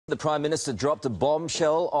The Prime Minister dropped a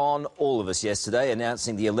bombshell on all of us yesterday,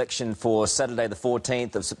 announcing the election for Saturday the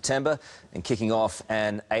 14th of September and kicking off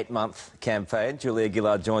an 8-month campaign. Julia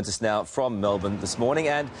Gillard joins us now from Melbourne this morning,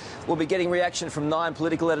 and we'll be getting reaction from Nine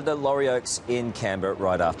political editor Laurie Oakes in Canberra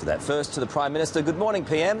right after that. First to the Prime Minister. Good morning,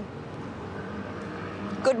 PM.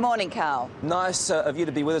 Good morning, Carl. Nice of you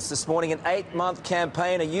to be with us this morning. An 8-month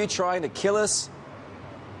campaign. Are you trying to kill us?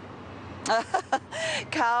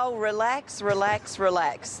 Carl, relax, relax,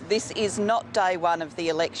 relax. This is not day one of the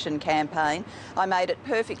election campaign. I made it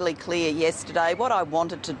perfectly clear yesterday. What I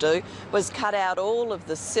wanted to do was cut out all of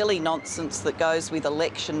the silly nonsense that goes with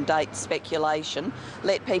election date speculation,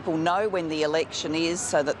 let people know when the election is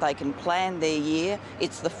so that they can plan their year.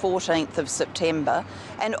 It's the 14th of September,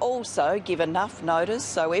 and also give enough notice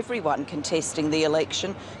so everyone contesting the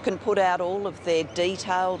election can put out all of their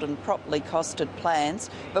detailed and properly costed plans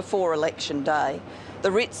before election day.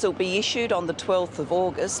 The writs will be issued on the 12th of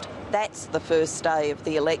August. That's the first day of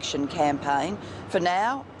the election campaign. For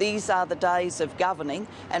now, these are the days of governing,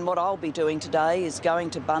 and what I'll be doing today is going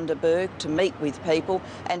to Bundaberg to meet with people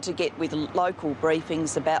and to get with local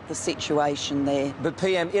briefings about the situation there. But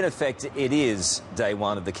PM, in effect, it is day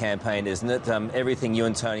one of the campaign, isn't it? Everything you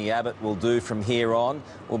and Tony Abbott will do from here on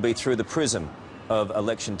will be through the prism of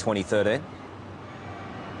election 2013.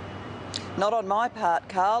 Not on my part,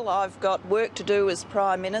 Carl. I've got work to do as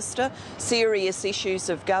Prime Minister, serious issues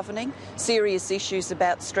of governing, serious issues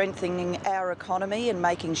about strengthening our economy and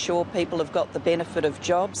making sure people have got the benefit of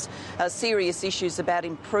jobs, serious issues about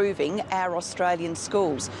improving our Australian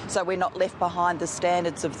schools so we're not left behind the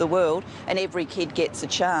standards of the world and every kid gets a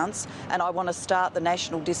chance. And I want to start the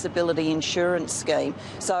National Disability Insurance Scheme.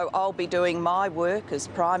 So I'll be doing my work as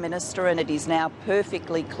Prime Minister, and it is now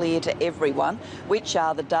perfectly clear to everyone which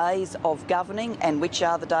are the days of governing and which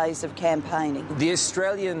are the days of campaigning. The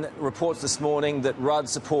Australian reports this morning that Rudd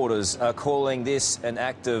supporters are calling this an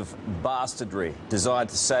act of bastardry designed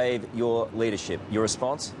to save your leadership. Your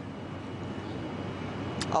response?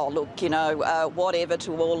 Oh, look, you know, whatever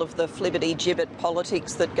to all of the flibbity-gibbet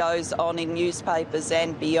politics that goes on in newspapers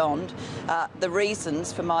and beyond. The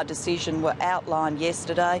reasons for my decision were outlined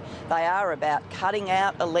yesterday. They are about cutting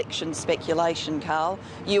out election speculation, Carl.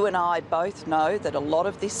 You and I both know that a lot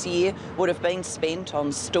of this year would have been spent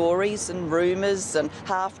on stories and rumours and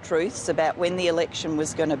half-truths about when the election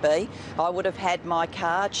was going to be. I would have had my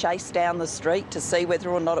car chased down the street to see whether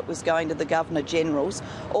or not it was going to the Governor-General's.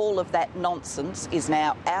 All of that nonsense is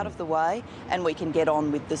now out of the way, and we can get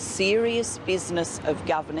on with the serious business of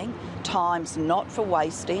governing. Time's not for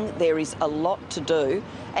wasting. There is a lot to do,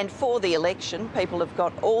 and for the election, people have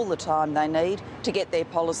got all the time they need to get their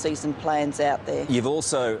policies and plans out there. You've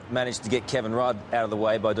also managed to get Kevin Rudd out of the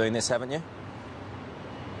way by doing this, haven't you?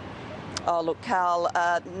 Oh, look, Carl,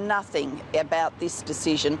 nothing about this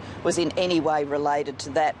decision was in any way related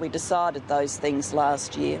to that. We decided those things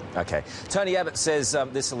last year. OK. Tony Abbott says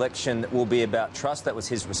this election will be about trust. That was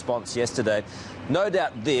his response yesterday. No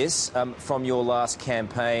doubt this, from your last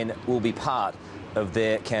campaign, will be part of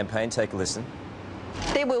their campaign. Take a listen.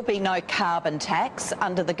 There will be no carbon tax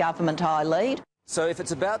under the government I lead. So if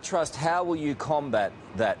it's about trust, how will you combat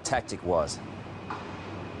that tactic-wise?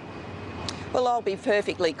 Well, I'll be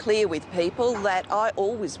perfectly clear with people that I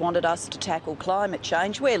always wanted us to tackle climate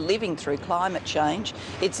change. We're living through climate change.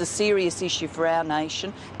 It's a serious issue for our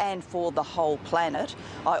nation and for the whole planet.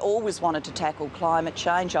 I always wanted to tackle climate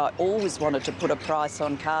change. I always wanted to put a price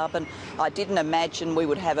on carbon. I didn't imagine we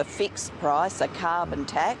would have a fixed price, a carbon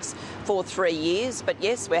tax, for 3 years. But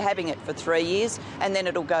yes, we're having it for 3 years, and then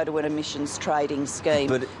it'll go to an emissions trading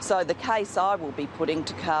scheme. So the case I will be putting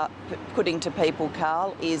to people,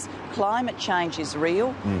 Carl, is climate change is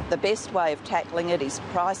real. The best way of tackling it is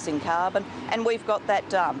pricing carbon, and we've got that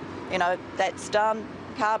done. You know, that's done.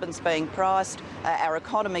 Carbon's being priced. Our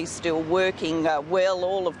economy's still working well.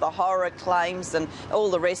 All of the horror claims and all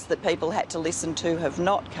the rest that people had to listen to have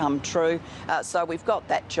not come true. So we've got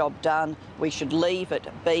that job done. We should leave it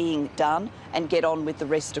being done and get on with the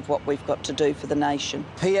rest of what we've got to do for the nation.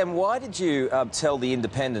 PM, why did you tell the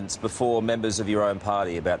independents before members of your own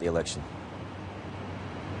party about the election?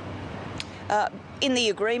 In the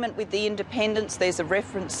agreement with the independents, there's a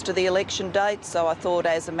reference to the election date, so I thought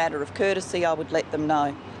as a matter of courtesy I would let them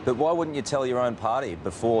know. But why wouldn't you tell your own party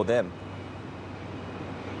before them?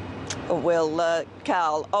 Well,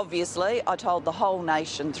 Carl, obviously I told the whole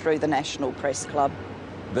nation through the National Press Club.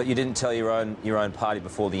 But you didn't tell your own party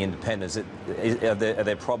before the independents. Are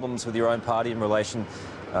there problems with your own party in relation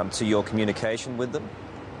to your communication with them?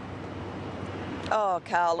 Oh,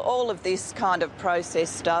 Carl, all of this kind of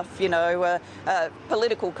process stuff, you know,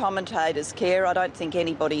 political commentators care. I don't think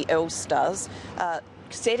anybody else does.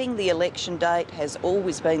 setting the election date has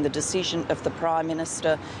always been the decision of the Prime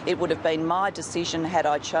Minister. It would have been my decision had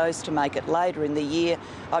I chose to make it later in the year.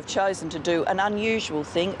 I've chosen to do an unusual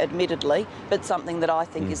thing, admittedly, but something that I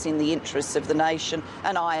think is in the interests of the nation,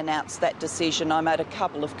 and I announced that decision. I made a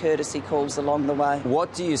couple of courtesy calls along the way.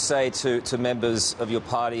 What do you say to members of your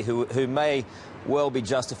party who may well be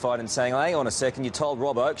justified in saying, hang on a second, you told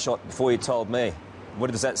Rob Oakeshott before you told me?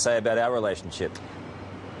 What does that say about our relationship?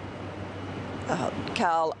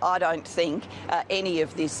 Carl, I don't think any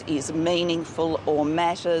of this is meaningful or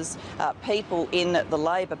matters. People in the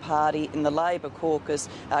Labor Party, in the Labor caucus,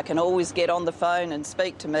 can always get on the phone and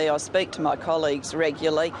speak to me. I speak to my colleagues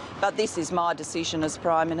regularly, but this is my decision as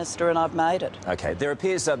Prime Minister and I've made it. OK, there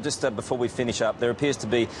appears, just before we finish up, there appears to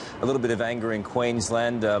be a little bit of anger in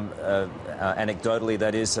Queensland, anecdotally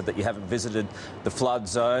that is, that you haven't visited the flood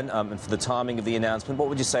zone and for the timing of the announcement. What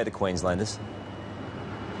would you say to Queenslanders?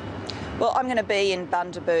 Well, I'm going to be in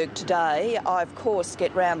Bundaberg today. I, of course,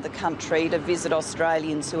 get round the country to visit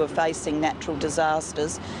Australians who are facing natural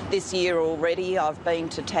disasters. This year already, I've been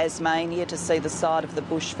to Tasmania to see the site of the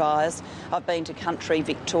bushfires. I've been to country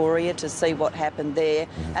Victoria to see what happened there.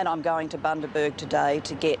 And I'm going to Bundaberg today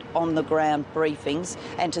to get on-the-ground briefings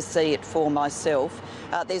and to see it for myself.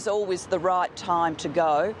 There's always the right time to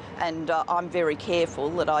go, and I'm very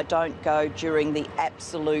careful that I don't go during the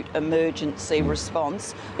absolute emergency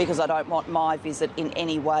response, because I don't want my visit in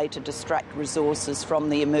any way to distract resources from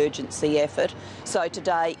the emergency effort. So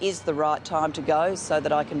today is the right time to go so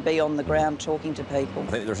that I can be on the ground talking to people. I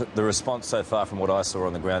think the response so far from what I saw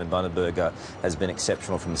on the ground in Bundaberg has been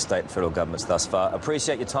exceptional from the state and federal governments thus far.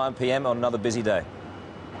 Appreciate your time, PM, on another busy day.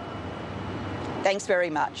 Thanks very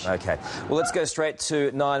much. OK. Well, let's go straight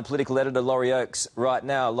to Nine political editor Laurie Oakes right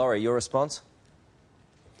now. Laurie, your response?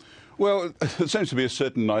 Well, there seems to be a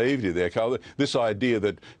certain naivety there, Carl. This idea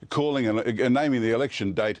that calling and naming the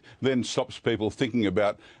election date then stops people thinking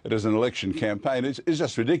about it as an election campaign is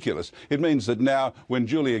just ridiculous. It means that now, when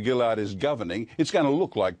Julia Gillard is governing, it's going to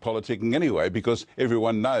look like politicking anyway, because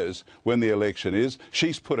everyone knows when the election is.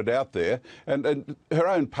 She's put it out there, and her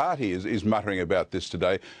own party is muttering about this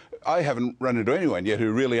today. I haven't run into anyone yet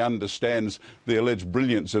who really understands the alleged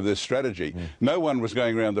brilliance of this strategy. No one was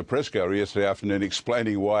going around the press gallery yesterday afternoon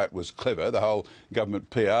explaining why it was clever. The whole government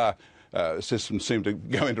PR system seemed to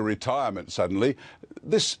go into retirement suddenly.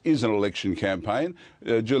 This is an election campaign.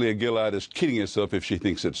 Julia Gillard is kidding herself if she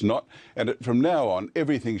thinks it's not. And from now on,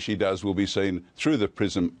 everything she does will be seen through the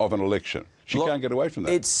prism of an election. She can't get away from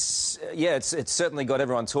that. It's certainly got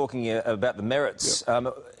everyone talking about the merits.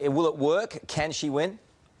 Yep. Will it work? Can she win?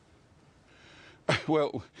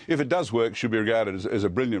 Well, if it does work, she'll be regarded as a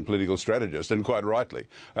brilliant political strategist, and quite rightly.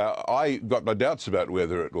 I got my doubts about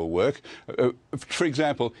whether it will work. For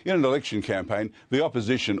example, in an election campaign, the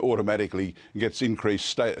opposition automatically gets increased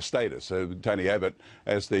status. Tony Abbott,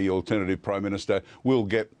 as the alternative Prime Minister, will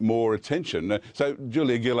get more attention. So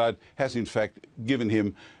Julia Gillard has, in fact, given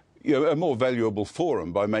him a more valuable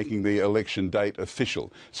forum by making the election date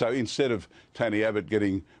official. So instead of Tony Abbott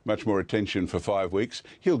getting much more attention for 5 weeks,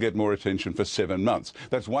 he'll get more attention for 7 months.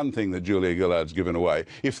 That's one thing that Julia Gillard's given away.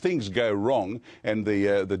 If things go wrong and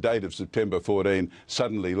the date of September 14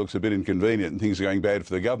 suddenly looks a bit inconvenient and things are going bad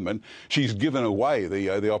for the government, she's given away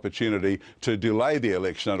the opportunity to delay the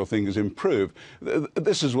election until things improve.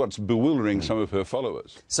 This is what's bewildering some of her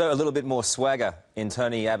followers. So a little bit more swagger in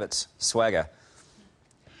Tony Abbott's swagger.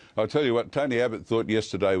 I'll tell you what, Tony Abbott thought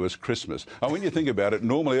yesterday was Christmas. And when you think about it,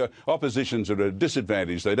 normally oppositions are at a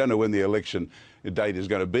disadvantage. They don't know when the election date is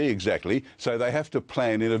going to be exactly, so they have to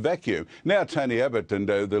plan in a vacuum. Now Tony Abbott and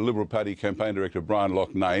the Liberal Party campaign director Brian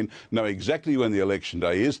Loughnane know exactly when the election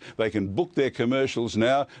day is. They can book their commercials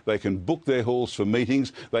now. They can book their halls for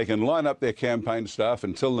meetings. They can line up their campaign staff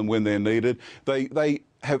and tell them when they're needed. They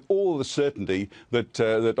have all the certainty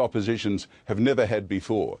that oppositions have never had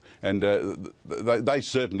before, and they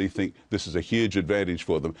certainly think this is a huge advantage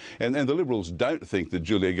for them. And the Liberals don't think that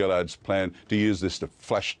Julia Gillard's plan to use this to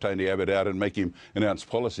flush Tony Abbott out and make him announce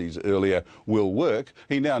policies earlier will work.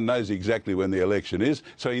 He now knows exactly when the election is,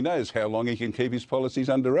 so he knows how long he can keep his policies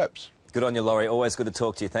under wraps. Good on you, Laurie. Always good to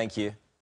talk to you. Thank you.